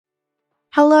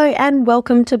Hello and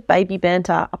welcome to Baby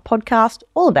Banter, a podcast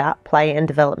all about play and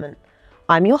development.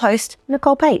 I'm your host,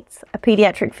 Nicole Pates, a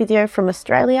paediatric physio from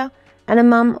Australia and a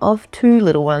mum of 2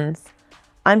 little ones.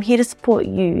 I'm here to support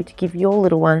you to give your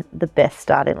little one the best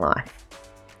start in life.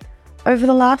 Over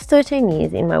the last 13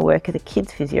 years in my work as a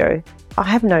kids physio, I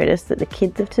have noticed that the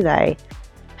kids of today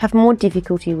have more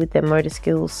difficulty with their motor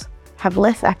skills, have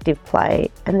less active play,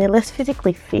 and they're less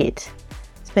physically fit,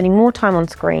 spending more time on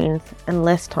screens and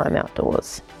less time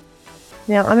outdoors.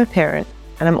 Now, I'm a parent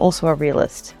and I'm also a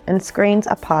realist, and screens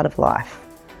are part of life.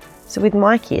 So with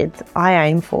my kids, I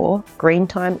aim for green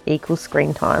time equals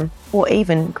screen time, or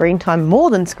even green time more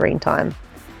than screen time.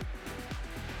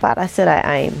 But I said I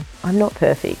aim. I'm not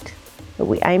perfect, but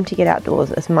we aim to get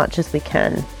outdoors as much as we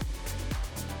can.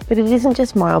 But it isn't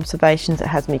just my observations that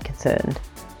has me concerned.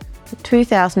 The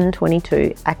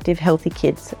 2022 Active Healthy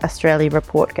Kids Australia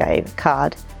report gave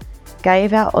our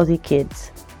Aussie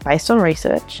kids, based on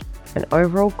research, an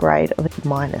overall grade of a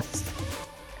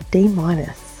D-.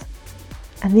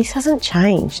 And this hasn't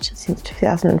changed since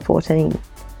 2014.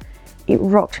 It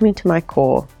rocked me to my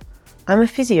core. I'm a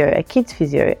physio, a kids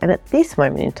physio, and at this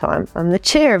moment in time, I'm the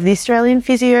chair of the Australian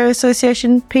Physio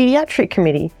Association Paediatric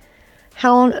Committee.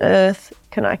 How on earth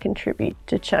can I contribute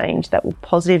to change that will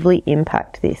positively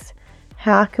impact this?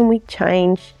 How can we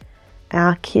change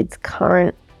our kids'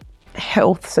 current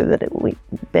health so that it will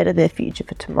better their future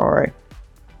for tomorrow?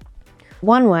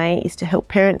 One way is to help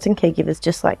parents and caregivers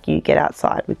just like you get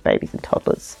outside with babies and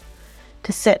toddlers,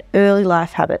 to set early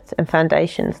life habits and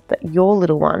foundations that your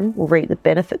little one will reap the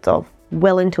benefits of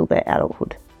well until their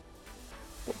adulthood.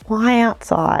 Why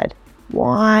outside?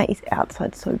 Why is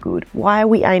outside so good? Why are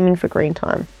we aiming for green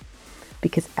time?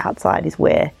 Because outside is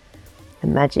where the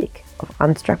magic of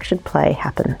unstructured play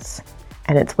happens,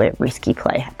 and it's where risky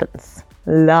play happens.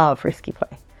 Love risky play.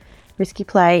 Risky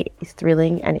play is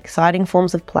thrilling and exciting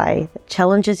forms of play that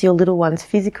challenges your little one's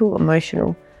physical,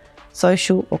 emotional,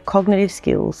 social or cognitive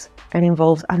skills and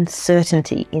involves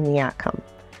uncertainty in the outcome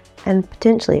and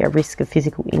potentially a risk of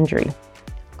physical injury.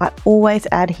 I always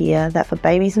add here that for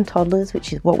babies and toddlers,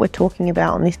 which is what we're talking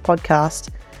about on this podcast,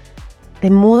 they're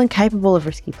more than capable of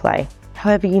risky play.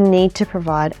 However, you need to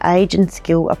provide age and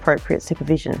skill appropriate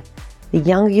supervision. The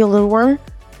younger your little one,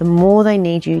 the more they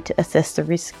need you to assess the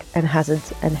risk and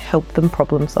hazards and help them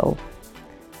problem solve.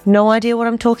 No idea what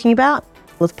I'm talking about?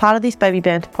 Well, as part of this Baby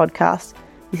Banter podcast,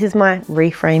 this is my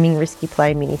Reframing Risky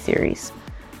Play mini-series.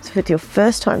 So if it's your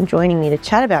first time joining me to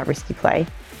chat about risky play,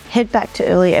 head back to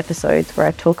earlier episodes where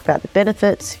I talk about the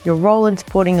benefits, your role in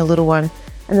supporting a little one,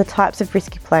 and the types of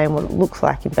risky play and what it looks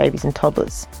like in babies and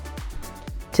toddlers.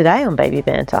 Today on Baby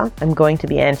Banter, I'm going to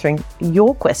be answering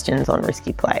your questions on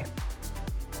risky play.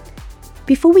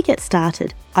 Before we get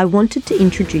started, I wanted to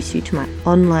introduce you to my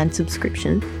online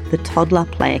subscription, the Toddler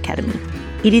Play Academy.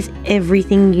 It is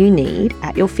everything you need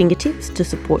at your fingertips to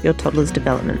support your toddler's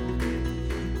development.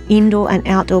 Indoor and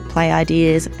outdoor play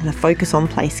ideas and a focus on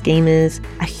play schemas,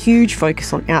 a huge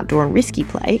focus on outdoor and risky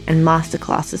play and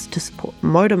masterclasses to support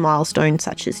motor milestones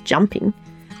such as jumping,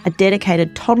 a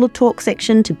dedicated toddler talk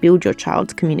section to build your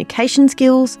child's communication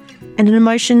skills, and an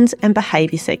emotions and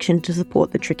behaviour section to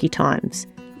support the tricky times.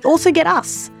 You also get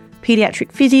us,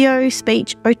 paediatric physio,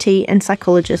 speech, OT and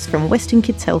psychologists from Western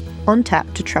Kids Health on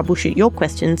tap to troubleshoot your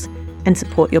questions and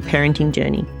support your parenting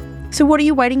journey. So what are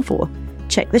you waiting for?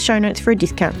 Check the show notes for a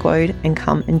discount code and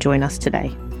come and join us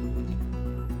today.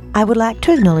 I would like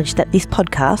to acknowledge that this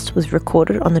podcast was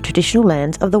recorded on the traditional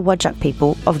lands of the Whadjuk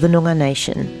people of the Noongar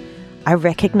Nation. I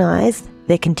recognise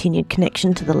their continued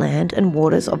connection to the land and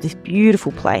waters of this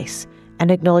beautiful place and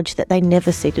acknowledge that they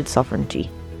never ceded sovereignty.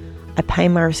 I pay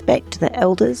my respect to the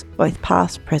elders, both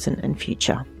past, present and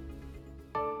future.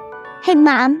 Hey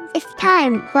Mum, it's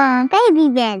time for Baby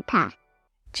Banter.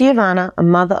 Giovanna, a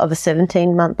mother of a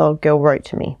 17-month-old girl, wrote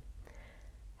to me,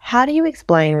 "How do you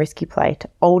explain risky play to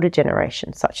older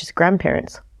generations such as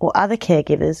grandparents or other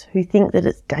caregivers who think that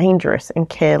it's dangerous and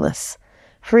careless?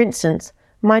 For instance,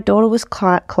 my daughter was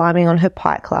climbing on her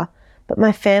pikler, but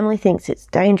my family thinks it's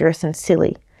dangerous and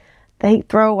silly. They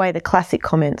throw away the classic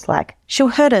comments like, 'She'll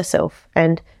hurt herself,'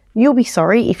 and 'You'll be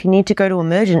sorry if you need to go to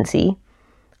emergency.'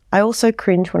 I also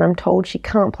cringe when I'm told she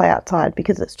can't play outside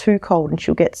because it's too cold and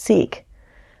she'll get sick.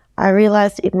 I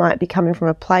realised it might be coming from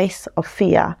a place of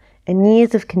fear and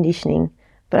years of conditioning,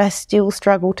 but I still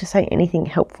struggle to say anything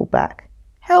helpful back.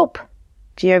 Help!"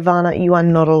 Giovanna, you are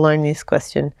not alone in this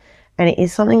question. And it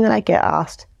is something that I get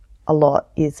asked a lot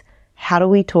is, how do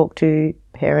we talk to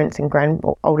parents and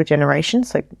or older generations,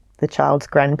 so the child's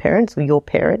grandparents or your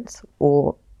parents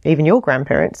or even your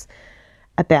grandparents,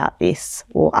 about this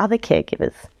or other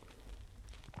caregivers?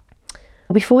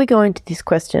 Before we go into this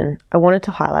question, I wanted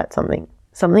to highlight something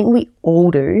we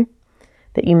all do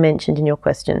that you mentioned in your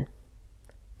question.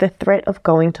 The threat of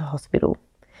going to hospital.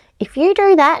 If you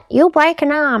do that, you'll break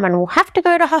an arm and we'll have to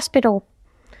go to hospital.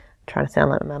 I'm trying to sound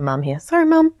like my mum here. Sorry,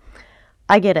 Mum.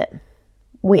 I get it.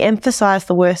 We emphasise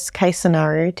the worst case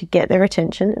scenario to get their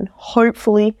attention and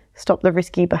hopefully stop the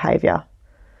risky behaviour.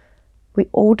 We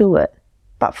all do it.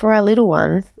 But for our little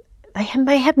ones, they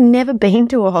may have never been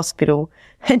to a hospital.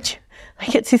 And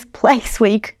like, it's this place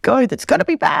where you could go that's got to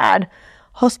be bad.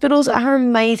 Hospitals are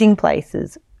amazing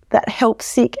places that help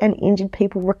sick and injured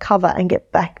people recover and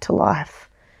get back to life.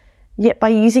 Yet by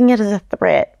using it as a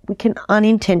threat, we can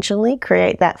unintentionally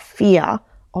create that fear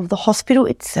of the hospital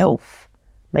itself,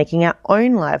 making our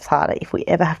own lives harder if we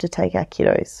ever have to take our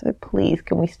kiddos. So please,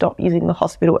 can we stop using the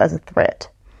hospital as a threat?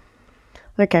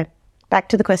 Okay, back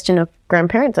to the question of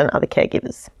grandparents and other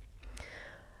caregivers.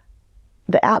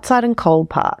 The outside and cold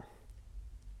part,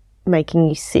 making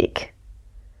you sick.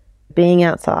 Being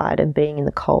outside and being in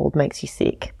the cold makes you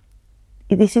sick.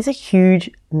 This is a huge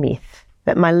myth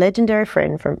that my legendary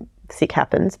friend from Sick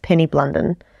Happens, Penny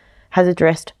Blunden, has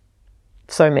addressed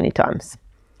so many times.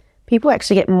 People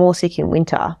actually get more sick in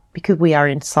winter because we are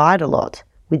inside a lot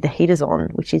with the heaters on,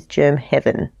 which is germ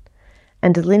heaven.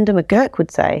 And as Linda McGurk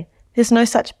would say, there's no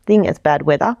such thing as bad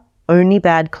weather, only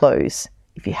bad clothes.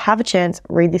 If you have a chance,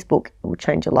 read this book. It will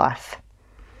change your life.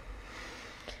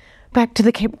 Back to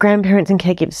the grandparents and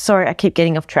caregivers. Sorry, I keep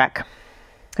getting off track.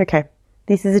 Okay,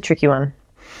 this is a tricky one.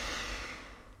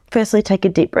 Firstly, take a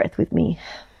deep breath with me.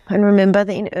 And remember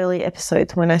that in earlier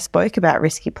episodes when I spoke about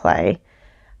risky play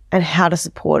and how to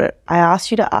support it, I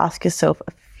asked you to ask yourself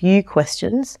a few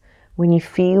questions when you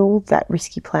feel that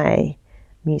risky play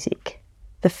music.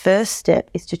 The first step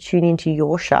is to tune into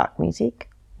your shark music.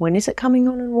 When is it coming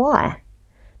on and why?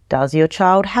 Does your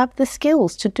child have the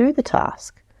skills to do the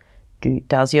task?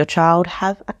 Does your child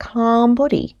have a calm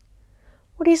body?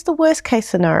 What is the worst case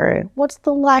scenario? What's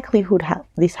the likelihood of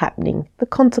this happening? The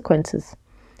consequences?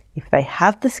 If they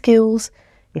have the skills,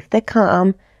 if they're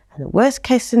calm, and the worst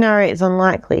case scenario is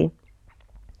unlikely,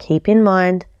 keep in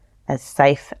mind as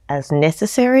safe as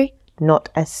necessary, not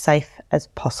as safe as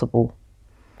possible.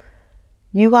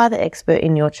 You are the expert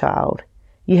in your child.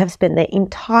 You have spent their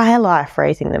entire life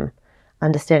raising them,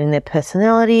 understanding their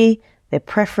personality, their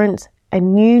preference,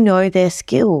 and you know their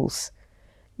skills.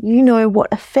 You know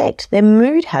what effect their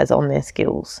mood has on their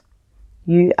skills.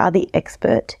 You are the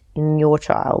expert in your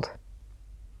child.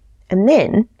 And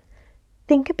then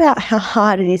think about how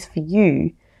hard it is for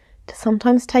you to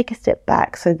sometimes take a step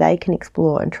back so they can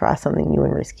explore and try something new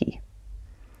and risky.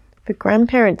 For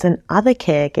grandparents and other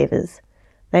caregivers,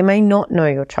 they may not know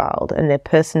your child and their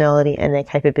personality and their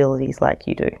capabilities like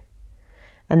you do.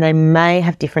 And they may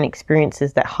have different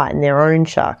experiences that heighten their own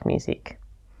shark music.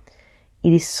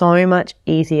 It is so much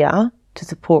easier to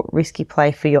support risky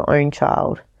play for your own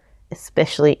child,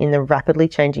 especially in the rapidly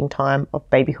changing time of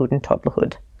babyhood and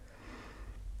toddlerhood.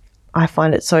 I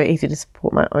find it so easy to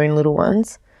support my own little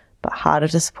ones, but harder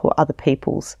to support other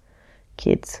people's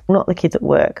kids. Not the kids at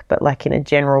work, but like in a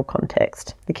general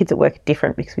context. The kids at work are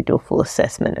different because we do a full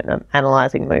assessment and I'm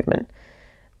analysing movement.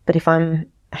 But if I'm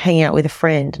hanging out with a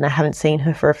friend and I haven't seen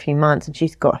her for a few months and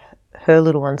she's got her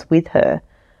little ones with her,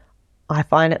 I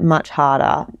find it much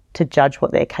harder to judge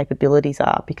what their capabilities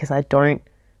are because I don't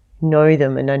know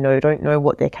them and don't know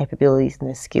what their capabilities and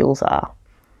their skills are.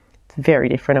 It's very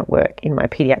different at work in my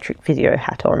paediatric physio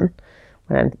hat on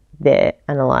when I'm there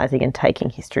analysing and taking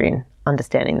history and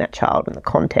understanding that child and the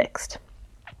context.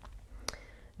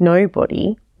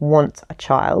 Nobody wants a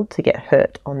child to get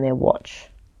hurt on their watch.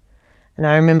 And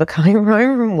I remember coming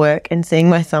home from work and seeing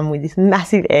my son with this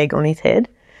massive egg on his head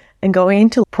and going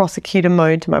into prosecutor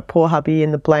mode to my poor hubby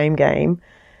in the blame game.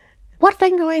 What's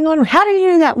been going on? How did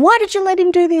you do that? Why did you let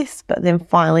him do this? But then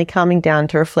finally calming down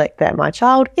to reflect that my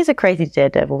child is a crazy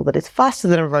daredevil that is faster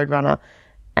than a roadrunner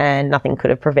and nothing could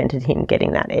have prevented him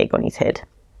getting that egg on his head.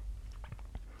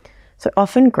 So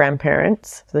often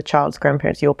grandparents, the child's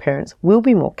grandparents, your parents, will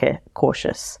be more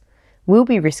cautious, will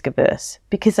be risk averse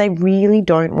because they really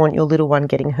don't want your little one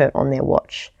getting hurt on their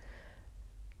watch.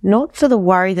 Not for the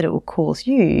worry that it will cause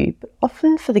you, but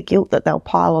often for the guilt that they'll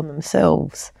pile on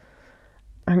themselves.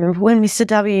 I remember when Mr.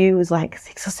 W was like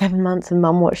 6 or 7 months and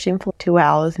Mum watched him for 2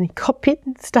 hours and he got bit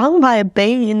and stung by a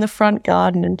bee in the front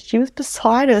garden and she was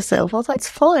beside herself. I was like, it's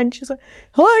fine. She was like,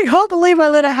 oh, I can't believe I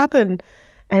let it happen.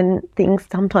 And things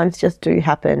sometimes just do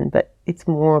happen, but it's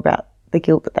more about the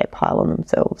guilt that they pile on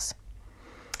themselves.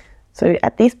 So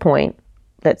at this point,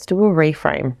 let's do a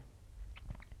reframe.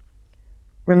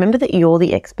 Remember that you're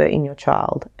the expert in your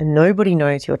child and nobody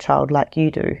knows your child like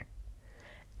you do.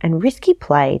 And risky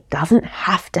play doesn't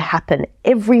have to happen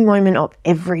every moment of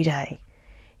every day.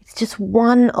 It's just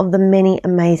one of the many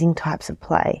amazing types of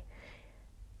play.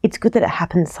 It's good that it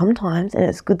happens sometimes, and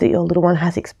it's good that your little one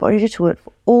has exposure to it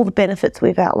for all the benefits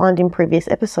we've outlined in previous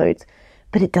episodes,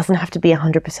 but it doesn't have to be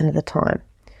 100% of the time.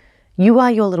 You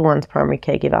are your little one's primary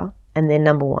caregiver, and they're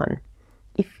number one.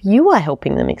 If you are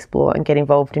helping them explore and get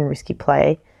involved in risky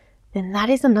play, then that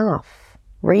is enough.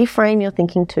 Reframe your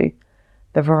thinking too.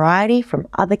 The variety from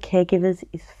other caregivers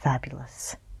is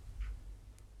fabulous.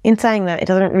 In saying that, it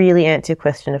doesn't really answer your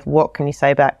question of what can you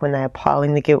say back when they are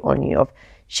piling the guilt on you of,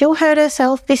 she'll hurt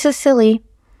herself, this is silly.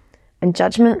 And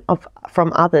judgment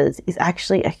from others is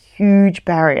actually a huge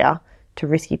barrier to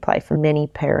risky play for many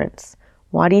parents.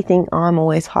 Why do you think I'm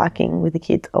always hiking with the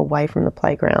kids away from the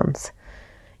playgrounds?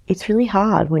 It's really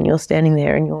hard when you're standing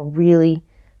there and you're really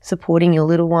supporting your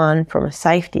little one from a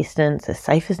safe distance, as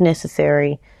safe as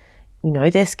necessary. You know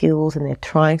their skills and they're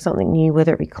trying something new,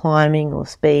 whether it be climbing or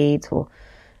speeds or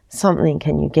something,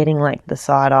 and you're getting like the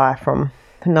side eye from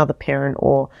another parent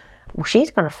or, well, she's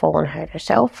going to fall and hurt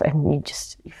herself, and you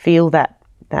just feel that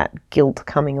guilt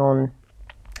coming on.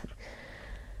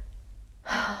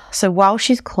 So while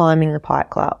she's climbing the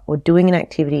pike or doing an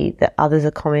activity that others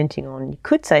are commenting on, you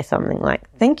could say something like,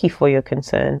 thank you for your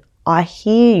concern. I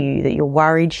hear you that you're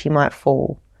worried she might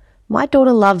fall. My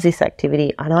daughter loves this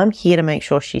activity and I'm here to make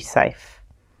sure she's safe.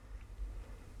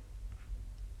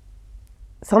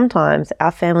 Sometimes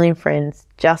our family and friends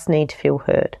just need to feel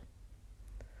heard.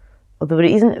 Although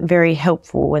it isn't very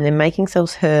helpful when they're making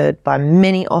themselves heard by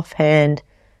many offhand,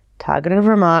 targeted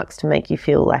remarks to make you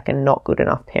feel like a not good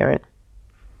enough parent.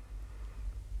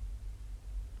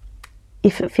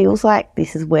 If it feels like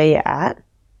this is where you're at,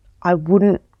 I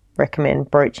wouldn't recommend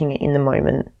broaching it in the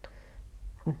moment,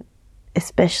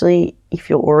 especially if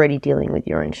you're already dealing with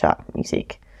your own shark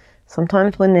music.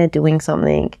 Sometimes when they're doing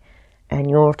something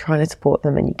and you're trying to support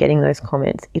them and you're getting those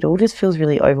comments, it all just feels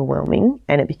really overwhelming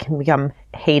and it can become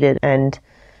heated and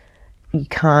you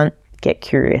can't get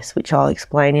curious, which I'll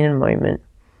explain in a moment.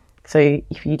 So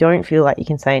if you don't feel like you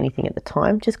can say anything at the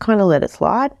time, just kind of let it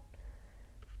slide.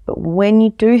 But when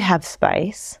you do have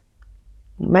space,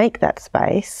 make that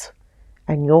space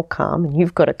and you're calm and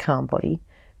you've got a calm body,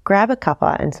 grab a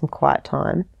cuppa and some quiet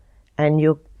time and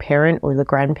your parent or the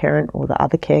grandparent or the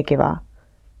other caregiver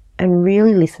and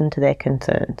really listen to their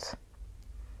concerns.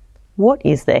 What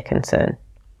is their concern?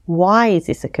 Why is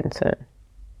this a concern?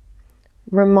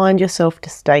 Remind yourself to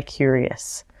stay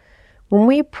curious. When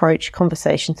we approach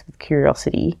conversations with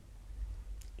curiosity,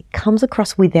 it comes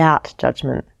across without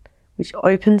judgment, which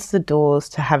opens the doors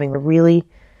to having a really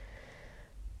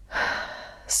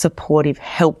supportive,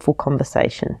 helpful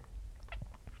conversation.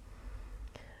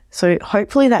 So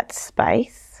hopefully that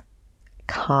space,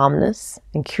 calmness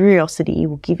and curiosity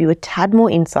will give you a tad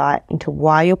more insight into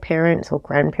why your parents or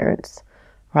grandparents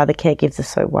or other caregivers are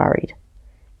so worried.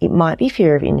 It might be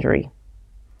fear of injury.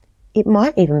 It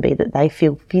might even be that they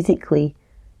feel physically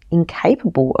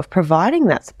incapable of providing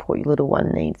that support your little one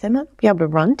needs. They might not be able to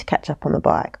run to catch up on the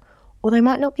bike, or they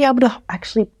might not be able to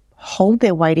actually hold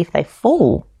their weight if they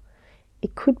fall.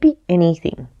 It could be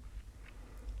anything.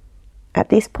 At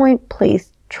this point,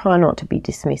 please try not to be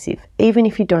dismissive, even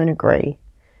if you don't agree.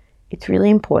 It's really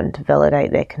important to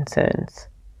validate their concerns.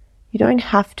 You don't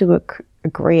have to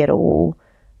agree at all,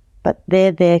 but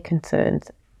they're their concerns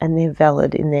and they're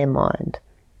valid in their mind.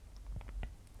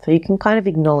 So you can kind of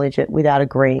acknowledge it without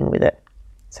agreeing with it.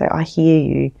 So I hear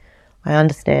you. I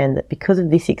understand that because of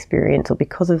this experience or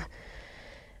because of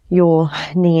your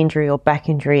knee injury or back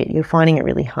injury, you're finding it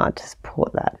really hard to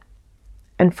support that.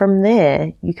 And from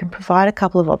there, you can provide a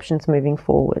couple of options moving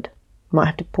forward. Might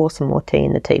have to pour some more tea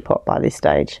in the teapot by this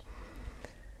stage.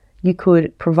 You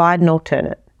could provide an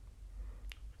alternate,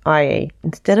 i.e.,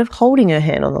 instead of holding her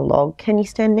hand on the log, can you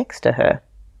stand next to her?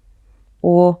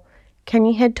 Or can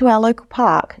you head to our local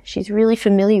park? She's really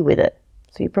familiar with it.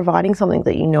 So you're providing something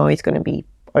that you know is going to be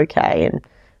okay and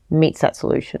meets that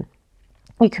solution.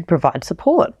 You could provide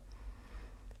support.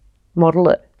 Model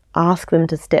it. Ask them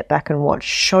to step back and watch.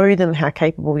 Show them how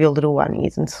capable your little one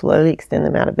is and slowly extend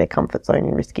them out of their comfort zone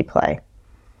in risky play.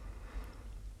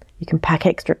 You can pack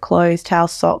extra clothes,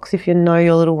 towels, socks if you know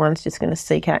your little one's just going to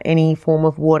seek out any form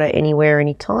of water anywhere,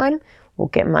 anytime, or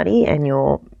get muddy and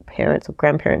your parents or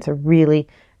grandparents are really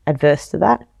adverse to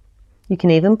that. You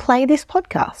can even play this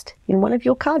podcast in one of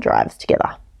your car drives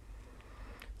together.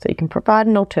 So you can provide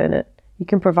an alternate, you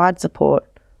can provide support,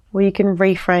 or you can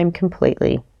reframe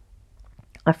completely.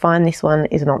 I find this one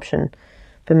is an option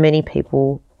for many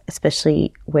people,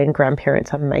 especially when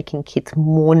grandparents are making kids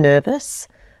more nervous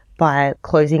by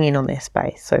closing in on their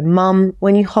space. So mum,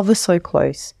 when you hover so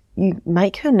close, you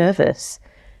make her nervous,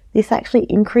 this actually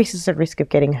increases the risk of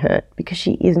getting hurt because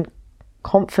she isn't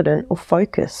confident or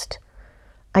focused.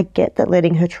 I get that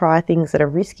letting her try things that are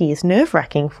risky is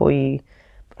nerve-wracking for you,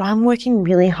 but I'm working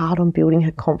really hard on building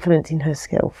her confidence in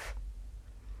herself.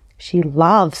 She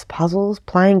loves puzzles,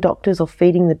 playing doctors, or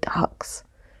feeding the ducks.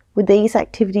 Would these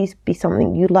activities be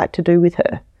something you'd like to do with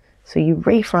her? So you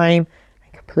reframe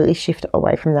and completely shift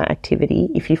away from that activity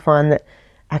if you find that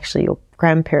actually your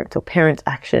grandparents' or parents'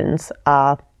 actions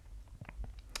are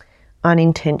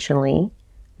unintentionally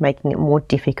making it more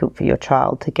difficult for your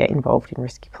child to get involved in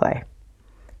risky play.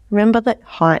 Remember that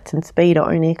heights and speed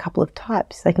are only a couple of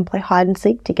types. They can play hide and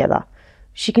seek together.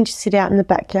 She can just sit out in the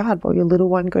backyard while your little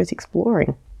one goes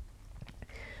exploring.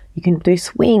 You can do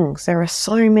swings. There are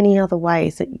so many other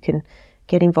ways that you can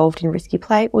get involved in risky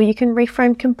play, or you can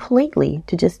reframe completely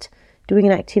to just doing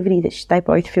an activity that they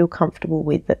both feel comfortable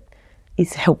with that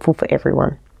is helpful for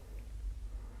everyone.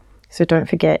 So don't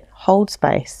forget, hold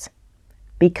space.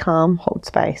 Be calm, hold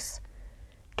space.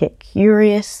 Get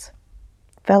curious,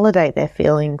 validate their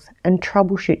feelings, and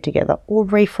troubleshoot together or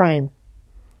reframe.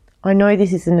 I know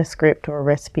this isn't a script or a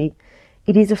recipe.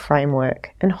 It is a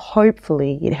framework, and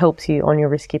hopefully it helps you on your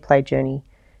risky play journey.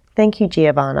 Thank you,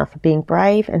 Giovanna, for being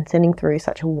brave and sending through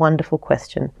such a wonderful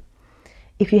question.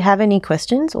 If you have any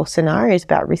questions or scenarios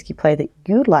about risky play that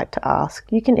you'd like to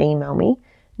ask, you can email me,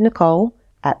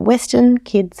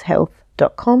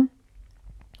 nicole@westernkidshealth.com,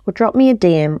 or drop me a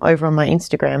DM over on my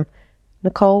Instagram,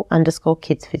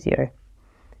 Nicole_kidsphysio.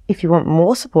 If you want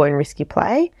more support in risky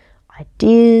play,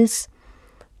 ideas,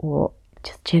 or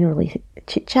just generally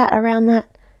chit chat around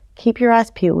that, keep your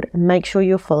eyes peeled and make sure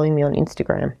you're following me on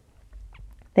Instagram.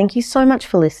 Thank you so much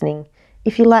for listening.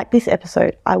 If you like this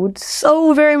episode, I would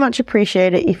so very much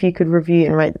appreciate it if you could review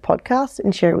and rate the podcast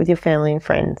and share it with your family and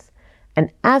friends.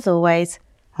 And as always,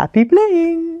 happy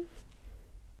playing!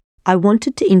 I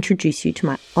wanted to introduce you to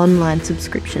my online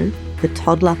subscription, the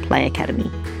Toddler Play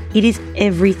Academy. It is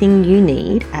everything you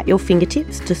need at your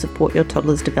fingertips to support your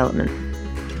toddler's development.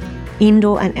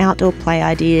 Indoor and outdoor play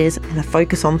ideas and a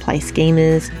focus on play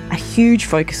schemas, a huge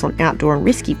focus on outdoor and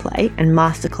risky play and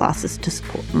masterclasses to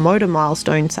support motor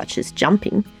milestones such as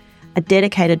jumping, a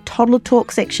dedicated toddler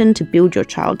talk section to build your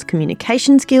child's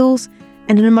communication skills,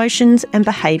 and an emotions and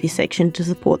behaviour section to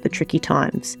support the tricky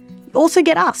times. You also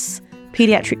get us,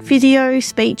 paediatric physio,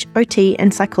 speech, OT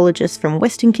and psychologists from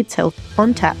Western Kids Health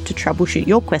on tap to troubleshoot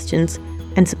your questions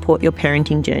and support your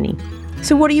parenting journey.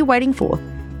 So what are you waiting for?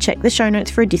 Check the show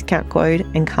notes for a discount code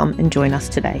and come and join us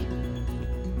today.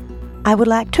 I would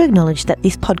like to acknowledge that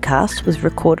this podcast was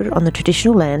recorded on the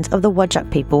traditional lands of the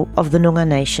Whadjuk people of the Noongar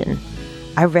Nation.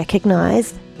 I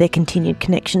recognise their continued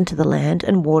connection to the land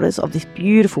and waters of this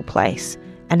beautiful place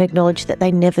and acknowledge that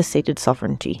they never ceded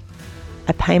sovereignty.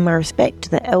 I pay my respect to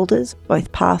the elders,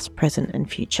 both past, present and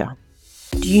future.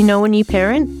 Do you know a new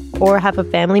parent or have a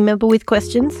family member with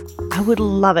questions? I would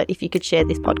love it if you could share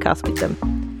this podcast with them.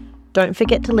 Don't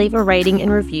forget to leave a rating and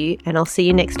review, and I'll see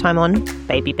you next time on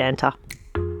Baby Banter.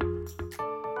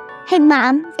 Hey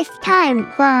Mom, it's time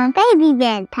for Baby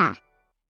Banter.